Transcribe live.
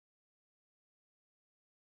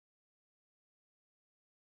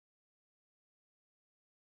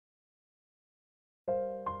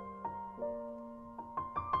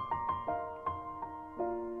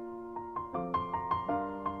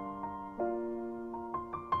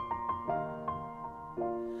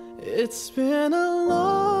It's been a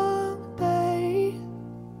long day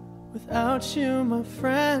without you, my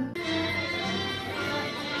friend.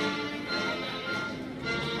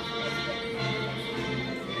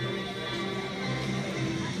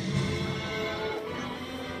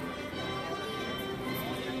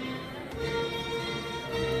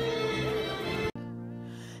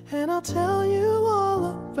 And I'll tell you all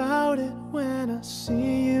about it when I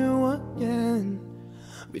see you again.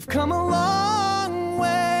 We've come a long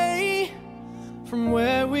way from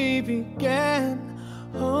where we began.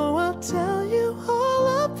 Oh, I'll tell you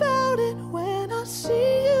all about it when I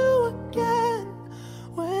see you again.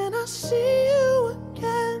 When I see you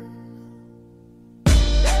again.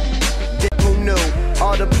 Who knew?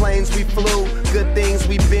 All the planes we flew, good things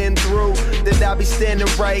we've been through. That I'll be standing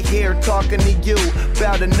right here talking to you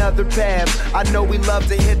about another path. I know we love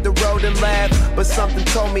to hit the road and laugh, but something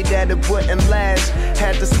told me that it wouldn't last.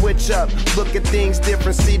 Had to switch up, look at things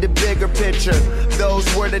different, see the bigger picture. Those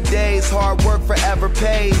were the days, hard work forever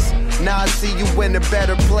pays. Now I see you in a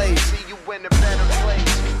better place.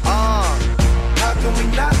 How can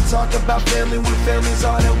we not talk about family when family's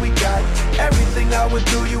all that we got? Everything I would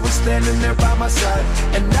do, you were standing there by my side.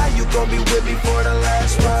 And now you gon' be with me for the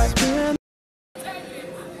last ride.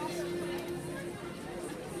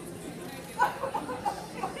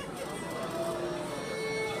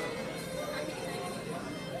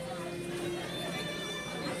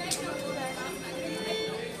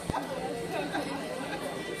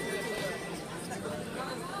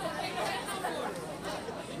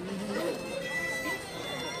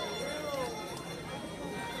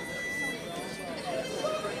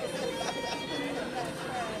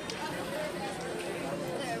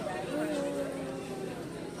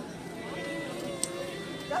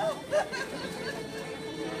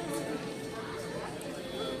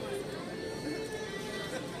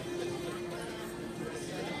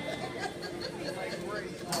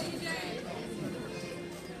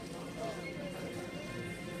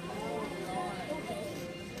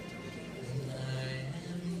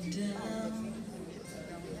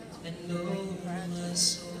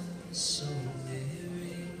 So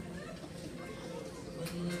weary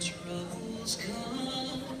when the troubles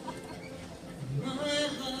come, my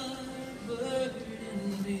heart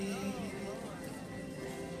burdened me.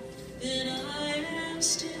 Then I am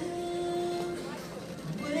still,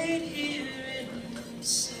 wait here in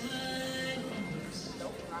silence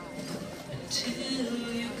until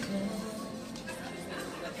you come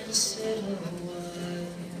and settle a while.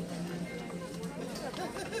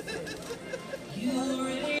 You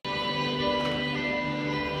raise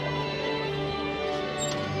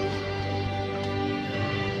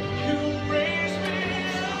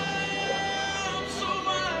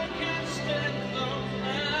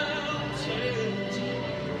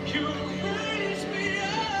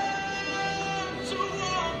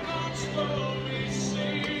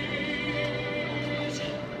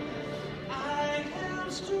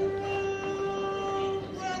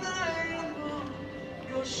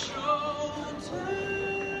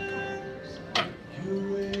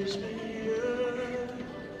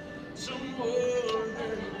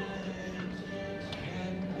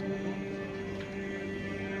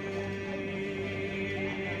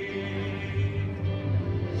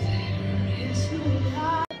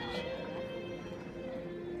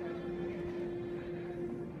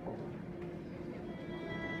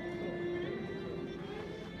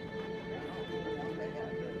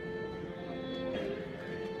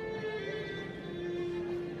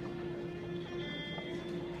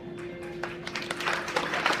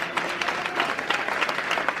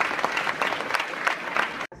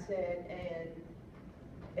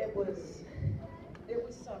it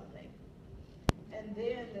was something. And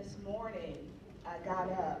then this morning, I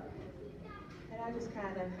got up, and I just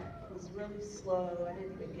kind of was really slow. I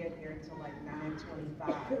didn't even get here until like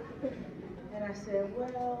 9:25. And I said,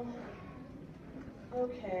 well,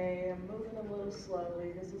 okay, I'm moving a little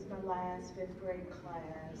slowly. This is my last 5th grade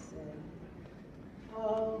class, and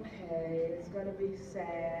okay, it's gonna be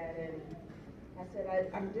sad. And I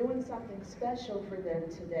said, I'm doing something special for them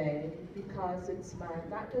today because it's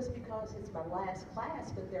not just because it's my last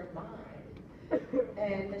class, but they're mine.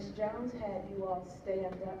 And Ms. Jones had you all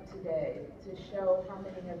stand up today to show how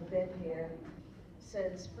many have been here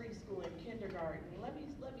since preschool and kindergarten. Let me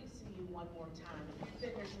see you one more time. If you've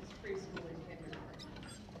been here since preschool and kindergarten,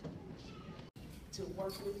 to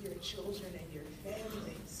work with your children and your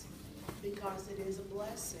families, because it is a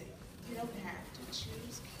blessing. You don't have to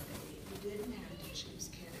choose Kennedy. You didn't have to choose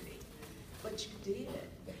Kennedy, but you did.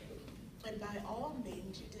 And by all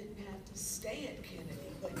means, you didn't have to stay at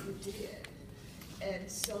Kennedy, but you did. And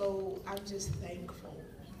so I'm just thankful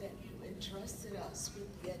that you entrusted us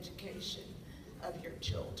with the education of your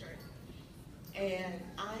children. And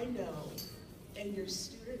I know, and your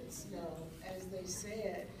students know, as they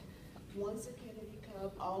said, once a Kennedy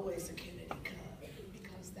Cub, always a Kennedy Cub,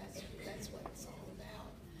 because that's what it's all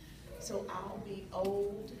about. So I'll be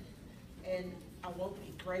old, and I won't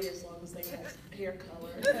be gray as long as they have hair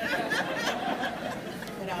color,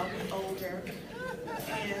 but I'll be older,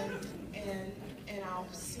 and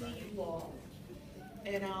I'll see you all,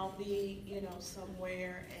 and I'll be, you know,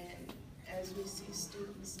 somewhere, and as we see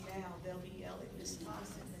students now, they'll be yelling, Miss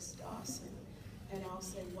Dawson, Miss Dawson, and I'll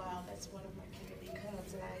say, wow, that's one of my Kennedy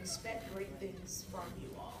Cubs, and I expect great things from you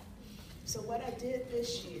all. So what I did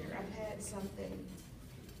this year, I've had something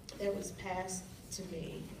that was passed to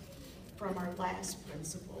me from our last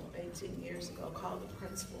principal 18 years ago called the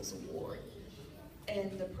Principal's Award.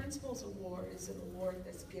 And the Principal's Award is an award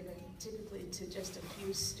that's given typically to just a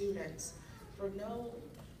few students for no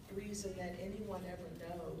reason that anyone ever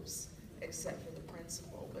knows except for the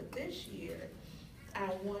principal. But this year,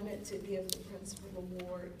 I wanted to give the Principal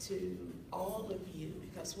Award to all of you,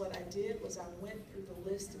 because what I did was I went through the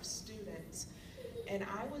list of students and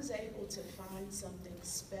I was able to find something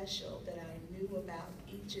special that I knew about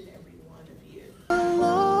each and every one of you. A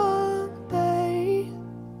long day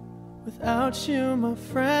without you, my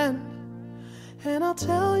friend, and I'll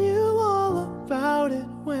tell you all about it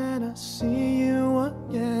when I see you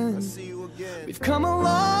again. I see you again. We've come a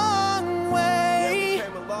long way, Yeah,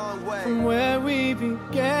 we came a long way from where we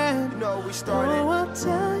began. You know, we started. Oh, I'll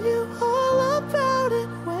tell you all about it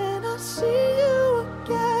when I see you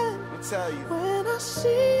again. I'll tell you. When I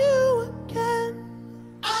see you again.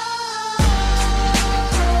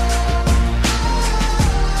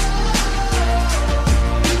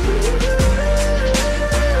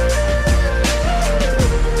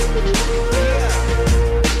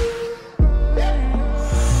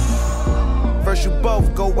 First you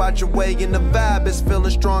both go out your way and the vibe is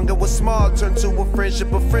feeling strong, and what's small turn to a friendship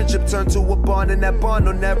turn to a bond, and that bond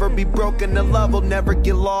will never be broken, the love will never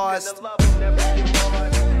get lost.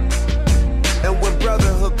 And when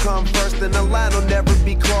brotherhood come first, then the line will never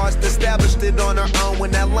be crossed. Established it on our own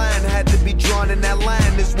when that line had to be drawn, and that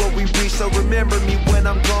line is what we reach, so remember me when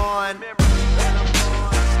I'm gone.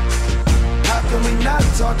 How can we not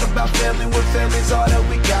talk about family when family's all that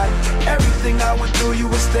we got? Everything I went through, you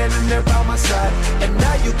were standing there by my side, and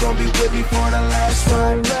now you gon' be with me for the last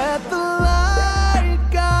ride. Let the light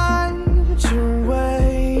guide your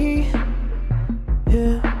way,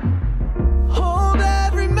 yeah. Hold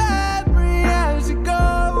every memory as you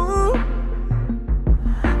go,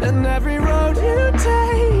 and every road you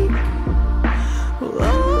take will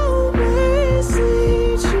always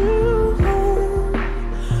lead you home.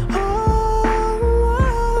 Oh,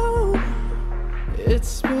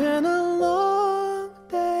 it's been a long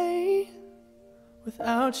day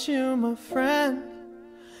without you, my friend,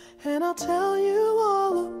 and I'll tell you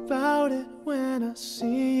all about it when I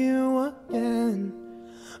see you again.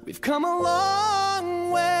 We've come a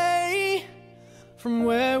long way from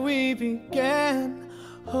where we began.